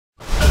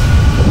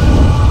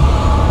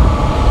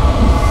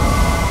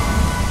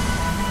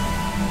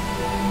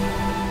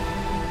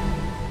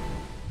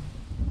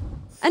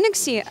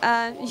Alexei,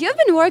 you've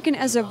been working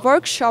as a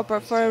workshopper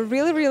for a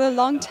really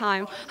long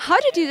time. How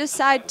did you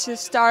decide to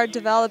start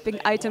developing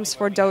items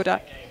for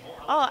Dota?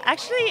 Oh,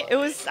 actually, it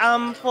was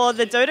for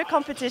the Dota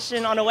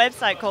competition on a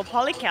website called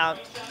Polycount.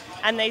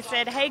 And they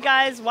said, hey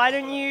guys, why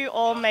don't you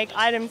all make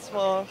items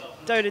for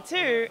Dota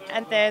 2?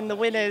 And then the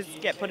winners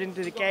get put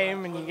into the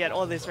game and you get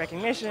all this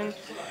recognition.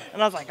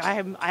 And I was like, I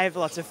have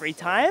lots of free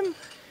time.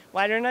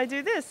 Why don't I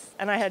do this?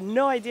 And I had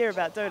no idea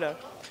about Dota.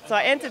 So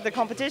I entered the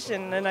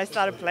competition and I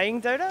started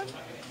playing Dota.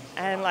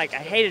 And like, I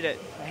hated it.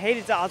 I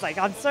hated it. I was like,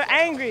 I'm so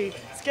angry.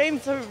 This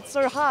game's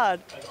so hard.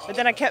 But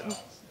then I kept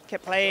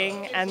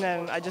playing, and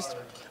then I just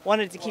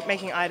wanted to keep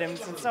making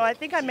items. And so I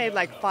think I made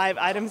like 5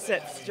 item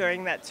sets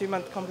during that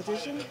 2-month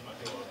competition,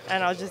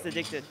 and I was just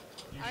addicted.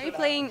 Are you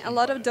playing a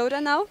lot of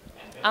Dota now?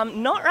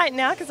 Not right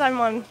now because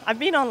I've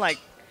been on like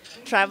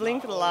traveling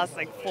for the last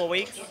like 4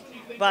 weeks.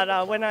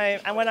 But when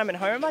I'm at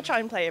home, I try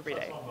and play every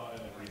day.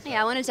 Yeah,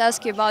 I wanted to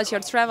ask you about your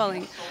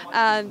traveling.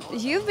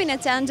 You've been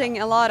attending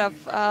a lot of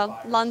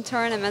LAN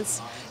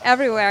tournaments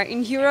everywhere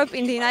in Europe,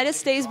 in the United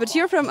States, but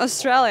you're from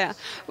Australia,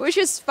 which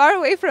is far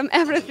away from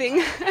everything.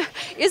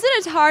 Isn't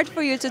it hard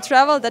for you to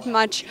travel that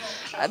much?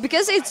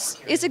 Because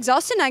it's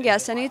exhausting, I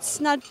guess, and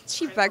it's not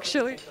cheap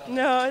actually.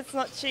 No, it's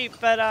not cheap,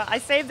 but I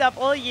saved up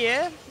all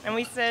year, and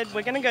we said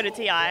we're going to go to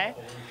TI,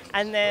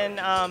 and then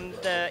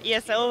the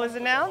ESL was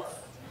announced,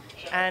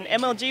 and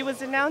MLG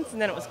was announced,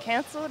 and then it was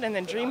cancelled, and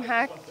then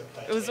DreamHack,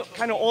 it was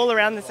kind of all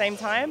around the same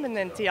time, and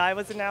then TI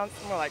was announced,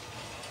 and we're like,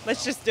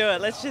 let's just do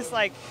it. Let's just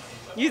like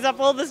use up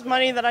all this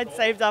money that I'd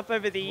saved up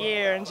over the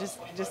year and just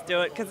do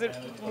it, because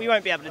we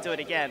won't be able to do it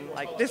again.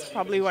 Like, this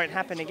probably won't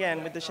happen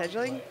again with the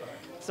scheduling.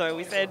 So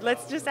we said,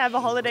 let's just have a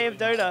holiday of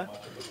Dota.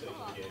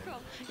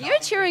 You're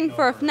cheering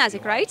for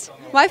Fnatic, right?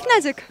 Why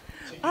Fnatic?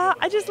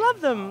 I just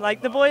love them.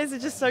 Like, the boys are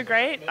just so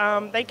great.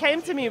 They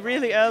came to me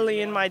really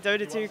early in my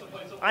Dota 2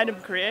 item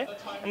career,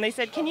 and they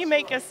said, can you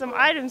make us some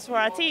items for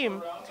our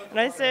team? And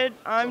I said,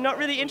 I'm not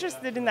really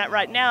interested in that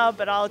right now,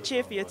 but I'll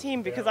cheer for your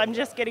team because I'm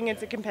just getting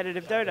into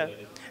competitive Dota.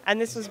 And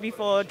this was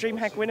before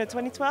DreamHack Winter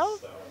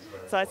 2012.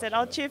 So I said,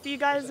 I'll cheer for you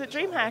guys at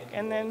DreamHack.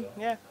 And then,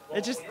 yeah, I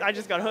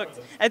just got hooked.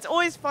 And it's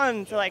always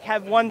fun to like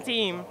have one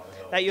team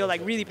that you're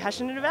like really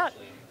passionate about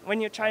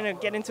when you're trying to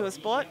get into a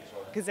sport,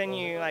 because then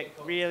you like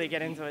really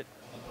get into it.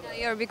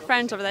 You're a big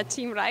fan of that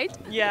team, right?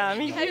 Yeah, I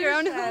mean, you have your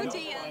own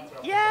hoodie.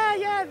 Yeah.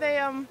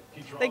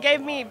 They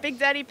gave me, Big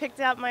Daddy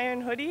picked out my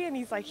own hoodie, and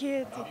he's like,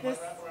 here, take this,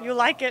 you'll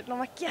like it. And I'm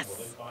like,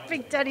 yes,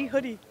 Big Daddy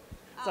hoodie.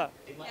 So.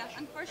 Yeah,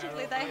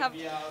 unfortunately, they have,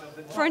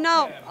 for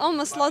now,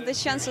 almost lost the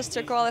chances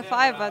to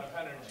qualify, but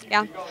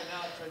yeah.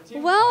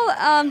 Well,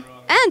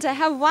 and I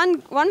have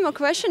one more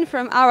question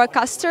from our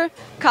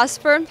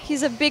Casper.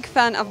 He's a big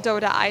fan of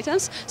Dota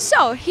items.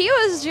 So he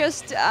was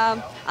just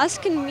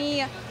asking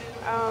me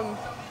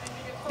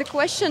the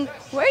question,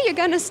 where are you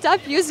going to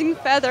stop using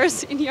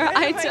feathers in your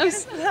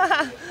items?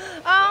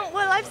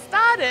 Well, I've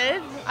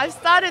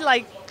started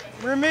like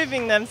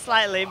removing them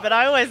slightly, but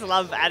I always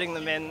love adding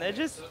them in. They're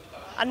just,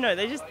 I don't know,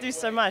 they just do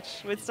so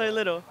much with so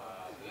little.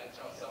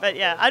 But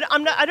yeah, I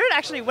don't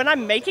actually, when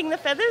I'm making the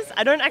feathers,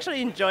 I don't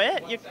actually enjoy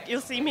it.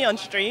 You'll see me on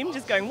stream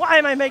just going, why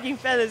am I making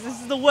feathers?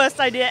 This is the worst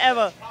idea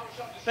ever.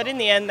 But in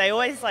the end, they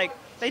always like,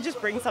 they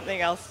just bring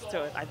something else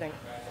to it, I think.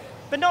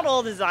 But not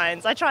all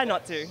designs. I try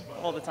not to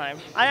all the time.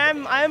 I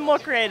am more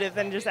creative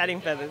than just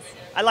adding feathers.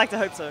 I like to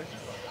hope so.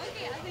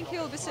 Okay, I think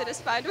you'll be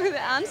satisfied with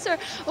the answer.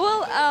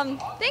 Well,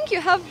 thank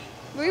you.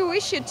 We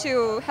wish you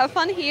to have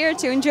fun here,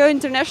 to enjoy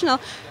international.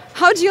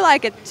 How do you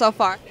like it so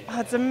far? Oh,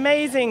 it's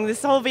amazing.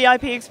 This whole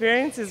VIP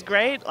experience is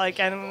great. Like,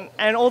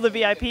 and all the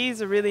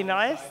VIPs are really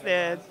nice.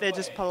 They're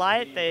just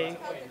polite. Can you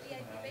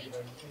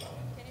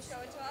show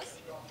it to us?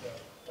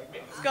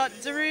 It's got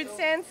Darude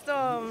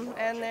Sandstorm,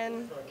 and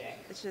then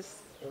it's just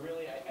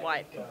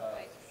white.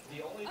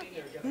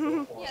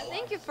 Yeah,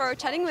 thank you for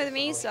chatting with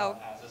me. So,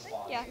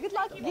 yeah,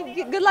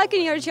 good luck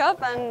in your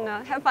job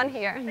and have fun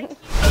here.